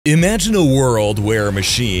Imagine a world where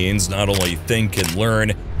machines not only think and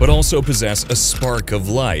learn, but also possess a spark of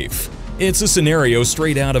life. It's a scenario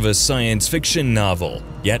straight out of a science fiction novel,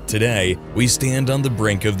 yet today, we stand on the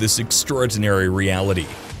brink of this extraordinary reality.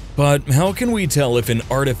 But how can we tell if an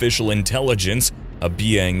artificial intelligence, a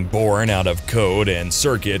being born out of code and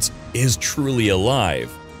circuits, is truly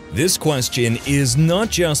alive? This question is not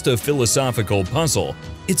just a philosophical puzzle,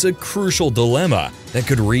 it's a crucial dilemma that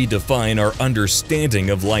could redefine our understanding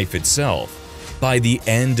of life itself. By the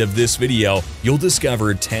end of this video, you'll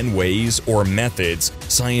discover 10 ways or methods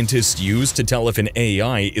scientists use to tell if an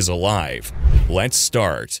AI is alive. Let's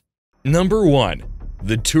start. Number 1.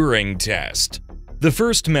 The Turing test. The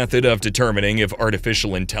first method of determining if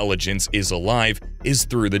artificial intelligence is alive is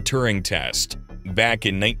through the Turing test. Back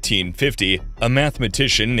in 1950, a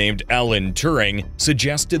mathematician named Alan Turing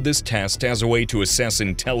suggested this test as a way to assess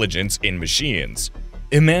intelligence in machines.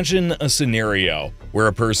 Imagine a scenario where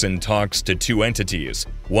a person talks to two entities,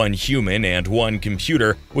 one human and one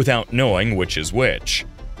computer, without knowing which is which.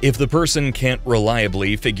 If the person can't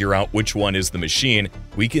reliably figure out which one is the machine,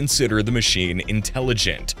 we consider the machine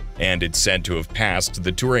intelligent, and it's said to have passed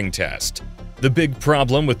the Turing test. The big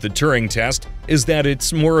problem with the Turing test is that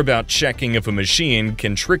it's more about checking if a machine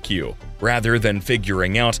can trick you, rather than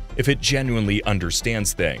figuring out if it genuinely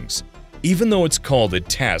understands things. Even though it's called a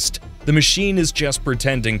test, the machine is just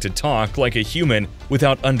pretending to talk like a human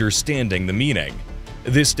without understanding the meaning.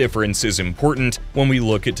 This difference is important when we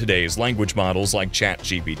look at today's language models like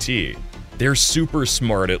ChatGPT. They're super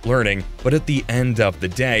smart at learning, but at the end of the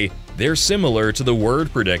day, they're similar to the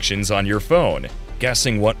word predictions on your phone,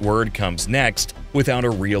 guessing what word comes next without a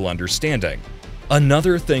real understanding.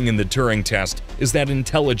 Another thing in the Turing test is that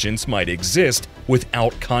intelligence might exist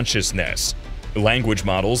without consciousness. Language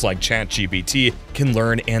models like ChatGPT can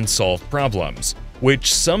learn and solve problems,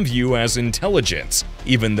 which some view as intelligence,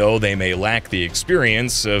 even though they may lack the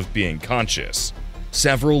experience of being conscious.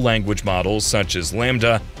 Several language models, such as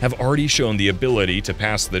LaMDA, have already shown the ability to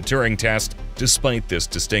pass the Turing test despite this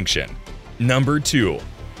distinction. Number 2.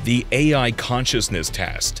 The AI consciousness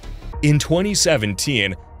test. In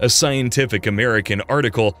 2017, a Scientific American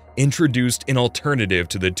article introduced an alternative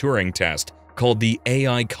to the Turing test called the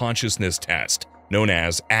AI consciousness test, known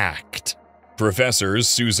as ACT. Professors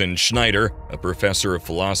Susan Schneider, a professor of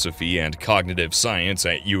philosophy and cognitive science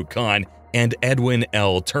at UConn, and Edwin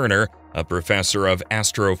L. Turner, a professor of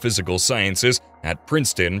astrophysical sciences at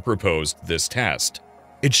Princeton, proposed this test.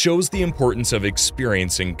 It shows the importance of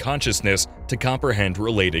experiencing consciousness to comprehend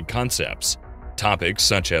related concepts. Topics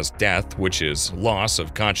such as death, which is loss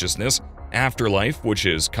of consciousness, afterlife, which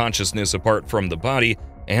is consciousness apart from the body,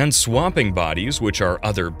 and swapping bodies, which are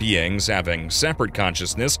other beings having separate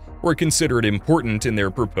consciousness, were considered important in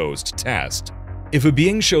their proposed test. If a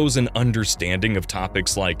being shows an understanding of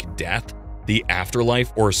topics like death, the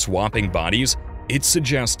afterlife, or swapping bodies, it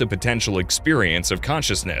suggests a potential experience of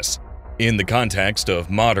consciousness. In the context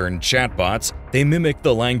of modern chatbots, they mimic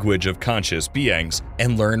the language of conscious beings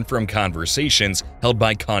and learn from conversations held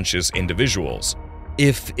by conscious individuals.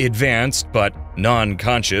 If advanced but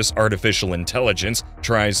non-conscious artificial intelligence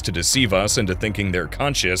tries to deceive us into thinking they're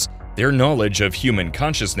conscious, their knowledge of human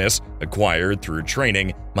consciousness, acquired through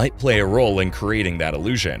training, might play a role in creating that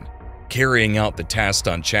illusion. Carrying out the test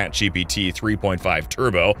on ChatGPT 3.5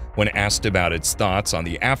 Turbo when asked about its thoughts on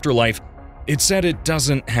the afterlife, it said it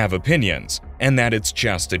doesn't have opinions, and that it's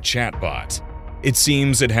just a chatbot. It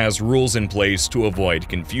seems it has rules in place to avoid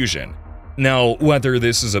confusion. Now, whether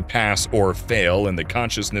this is a pass or fail in the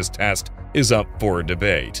consciousness test is up for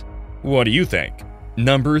debate. What do you think?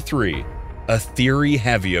 Number 3. A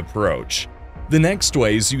theory-heavy approach. The next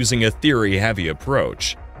way is using a theory-heavy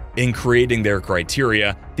approach. In creating their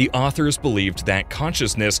criteria, the authors believed that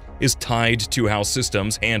consciousness is tied to how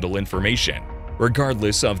systems handle information,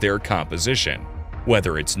 regardless of their composition,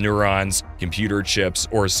 whether it's neurons, computer chips,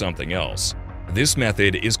 or something else. This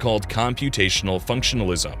method is called computational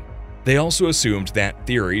functionalism. They also assumed that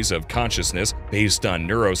theories of consciousness based on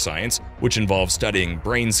neuroscience, which involve studying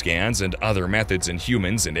brain scans and other methods in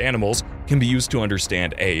humans and animals, can be used to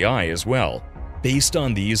understand AI as well. Based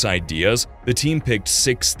on these ideas, the team picked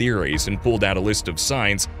 6 theories and pulled out a list of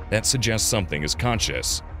signs that suggest something is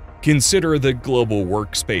conscious. Consider the global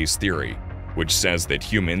workspace theory, which says that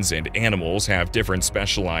humans and animals have different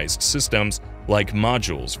specialized systems like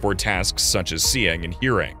modules for tasks such as seeing and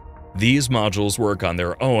hearing. These modules work on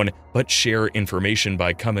their own but share information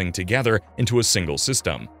by coming together into a single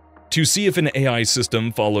system. To see if an AI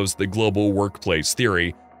system follows the global workplace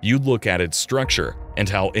theory, you'd look at its structure and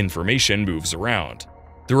how information moves around.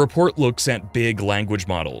 The report looks at big language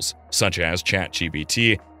models, such as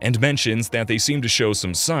ChatGPT, and mentions that they seem to show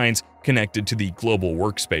some signs connected to the global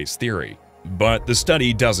workspace theory. But the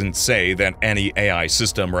study doesn't say that any AI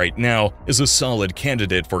system right now is a solid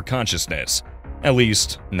candidate for consciousness. At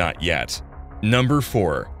least, not yet. Number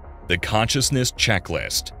 4. The Consciousness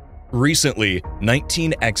Checklist. Recently,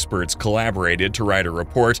 19 experts collaborated to write a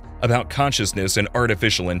report about consciousness and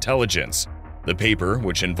artificial intelligence. The paper,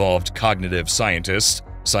 which involved cognitive scientists,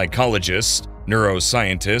 psychologists,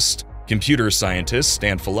 neuroscientists, computer scientists,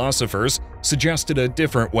 and philosophers, suggested a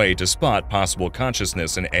different way to spot possible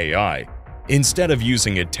consciousness in AI. Instead of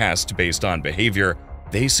using a test based on behavior,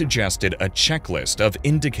 they suggested a checklist of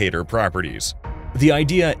indicator properties. The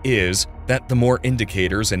idea is that the more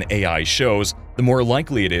indicators an AI shows, the more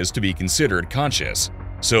likely it is to be considered conscious.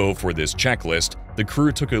 So for this checklist, the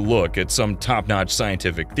crew took a look at some top-notch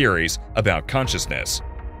scientific theories about consciousness.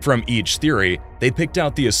 From each theory, they picked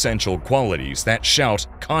out the essential qualities that shout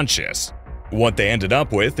conscious. What they ended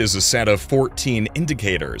up with is a set of 14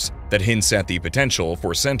 indicators that hints at the potential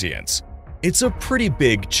for sentience. It's a pretty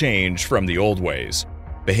big change from the old ways.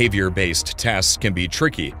 Behavior-based tests can be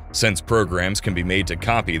tricky since programs can be made to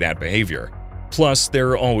copy that behavior. Plus,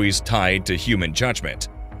 they're always tied to human judgment.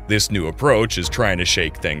 This new approach is trying to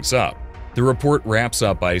shake things up. The report wraps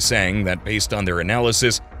up by saying that based on their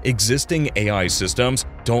analysis, existing AI systems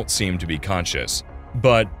don't seem to be conscious.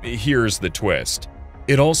 But here's the twist.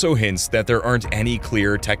 It also hints that there aren't any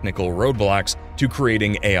clear technical roadblocks to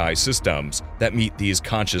creating AI systems that meet these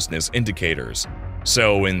consciousness indicators.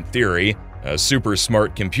 So, in theory, a super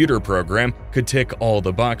smart computer program could tick all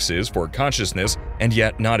the boxes for consciousness and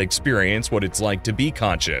yet not experience what it's like to be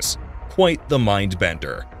conscious. Quite the mind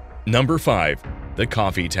bender. Number 5. The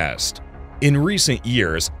coffee test. In recent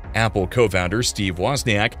years, Apple co-founder Steve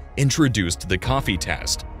Wozniak introduced the coffee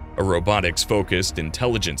test, a robotics-focused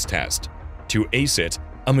intelligence test. To ace it,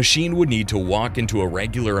 a machine would need to walk into a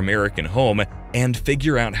regular American home and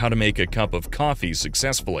figure out how to make a cup of coffee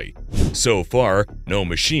successfully. So far, no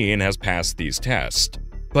machine has passed these tests.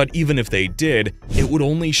 But even if they did, it would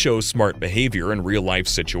only show smart behavior in real-life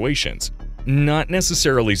situations, not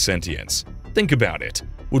necessarily sentience. Think about it.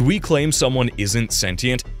 Would we claim someone isn't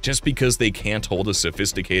sentient just because they can't hold a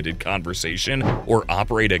sophisticated conversation or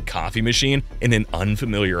operate a coffee machine in an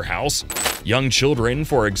unfamiliar house? Young children,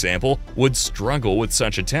 for example, would struggle with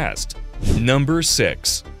such a test. Number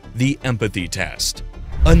 6. The empathy test.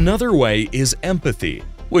 Another way is empathy,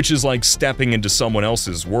 which is like stepping into someone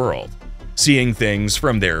else's world, seeing things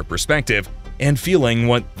from their perspective and feeling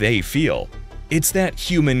what they feel. It's that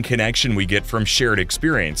human connection we get from shared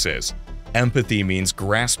experiences. Empathy means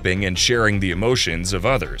grasping and sharing the emotions of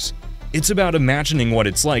others. It's about imagining what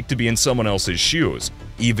it's like to be in someone else's shoes,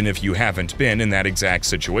 even if you haven't been in that exact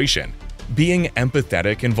situation. Being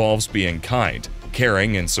empathetic involves being kind,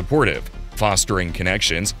 caring, and supportive, fostering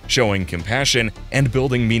connections, showing compassion, and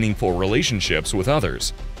building meaningful relationships with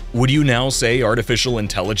others. Would you now say artificial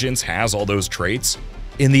intelligence has all those traits?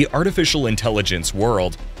 In the artificial intelligence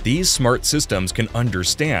world, these smart systems can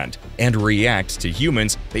understand and react to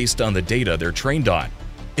humans based on the data they're trained on.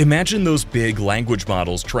 Imagine those big language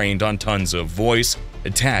models trained on tons of voice,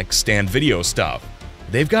 text, and video stuff.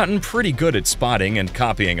 They've gotten pretty good at spotting and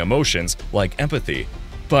copying emotions like empathy.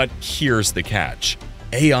 But here's the catch.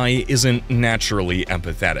 AI isn't naturally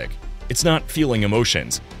empathetic. It's not feeling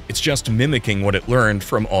emotions. It's just mimicking what it learned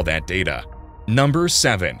from all that data. Number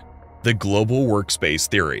 7. The global workspace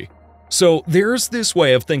theory. So there's this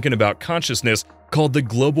way of thinking about consciousness called the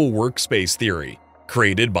global workspace theory,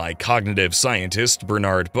 created by cognitive scientist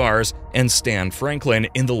Bernard Bars and Stan Franklin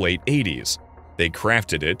in the late 80s. They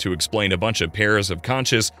crafted it to explain a bunch of pairs of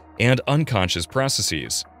conscious and unconscious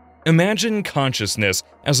processes. Imagine consciousness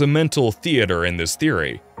as a mental theater in this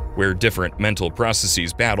theory, where different mental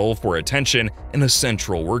processes battle for attention in a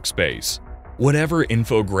central workspace. Whatever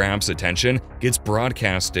info grabs attention gets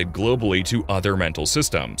broadcasted globally to other mental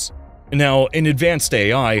systems. Now, in advanced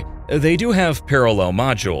AI, they do have parallel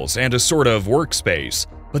modules and a sort of workspace,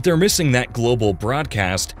 but they're missing that global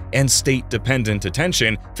broadcast and state-dependent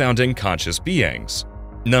attention found in conscious beings.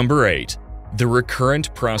 Number 8. The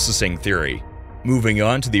recurrent processing theory. Moving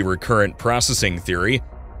on to the recurrent processing theory,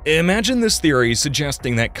 imagine this theory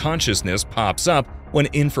suggesting that consciousness pops up when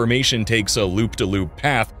information takes a loop-to-loop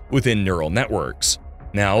path within neural networks.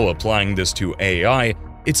 Now, applying this to AI,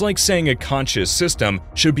 it's like saying a conscious system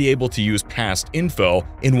should be able to use past info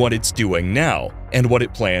in what it's doing now and what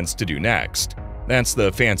it plans to do next. That's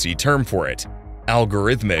the fancy term for it,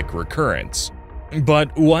 algorithmic recurrence.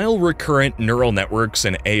 But while recurrent neural networks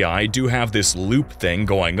and AI do have this loop thing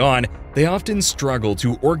going on, they often struggle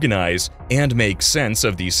to organize and make sense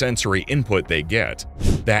of the sensory input they get.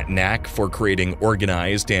 That knack for creating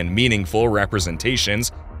organized and meaningful representations,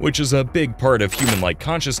 which is a big part of human-like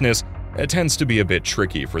consciousness, tends to be a bit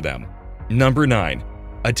tricky for them. Number 9.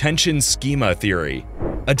 Attention schema theory.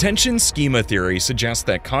 Attention schema theory suggests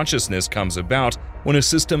that consciousness comes about when a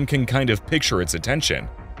system can kind of picture its attention.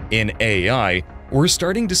 In AI, we're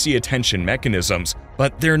starting to see attention mechanisms,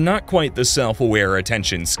 but they're not quite the self-aware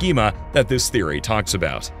attention schema that this theory talks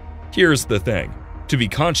about. Here's the thing. To be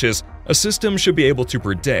conscious, a system should be able to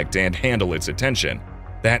predict and handle its attention.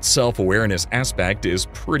 That self-awareness aspect is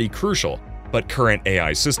pretty crucial, but current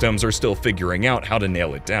AI systems are still figuring out how to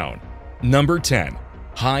nail it down. Number 10.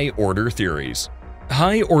 High-order theories.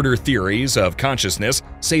 High-order theories of consciousness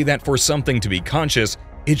say that for something to be conscious,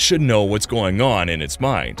 it should know what's going on in its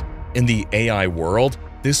mind. In the AI world,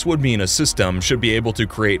 this would mean a system should be able to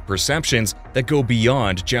create perceptions that go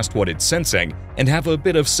beyond just what it's sensing and have a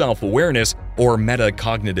bit of self-awareness or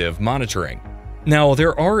metacognitive monitoring. Now,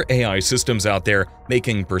 there are AI systems out there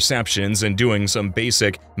making perceptions and doing some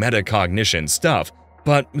basic metacognition stuff,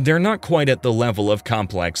 but they're not quite at the level of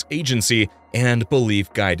complex agency and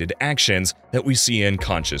belief-guided actions that we see in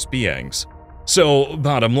conscious beings. So,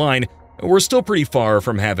 bottom line, we're still pretty far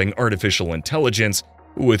from having artificial intelligence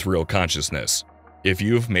with real consciousness. If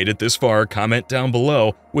you've made it this far, comment down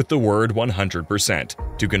below with the word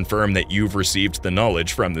 100% to confirm that you've received the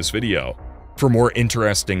knowledge from this video. For more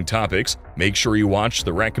interesting topics, make sure you watch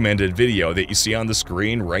the recommended video that you see on the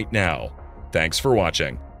screen right now. Thanks for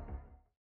watching.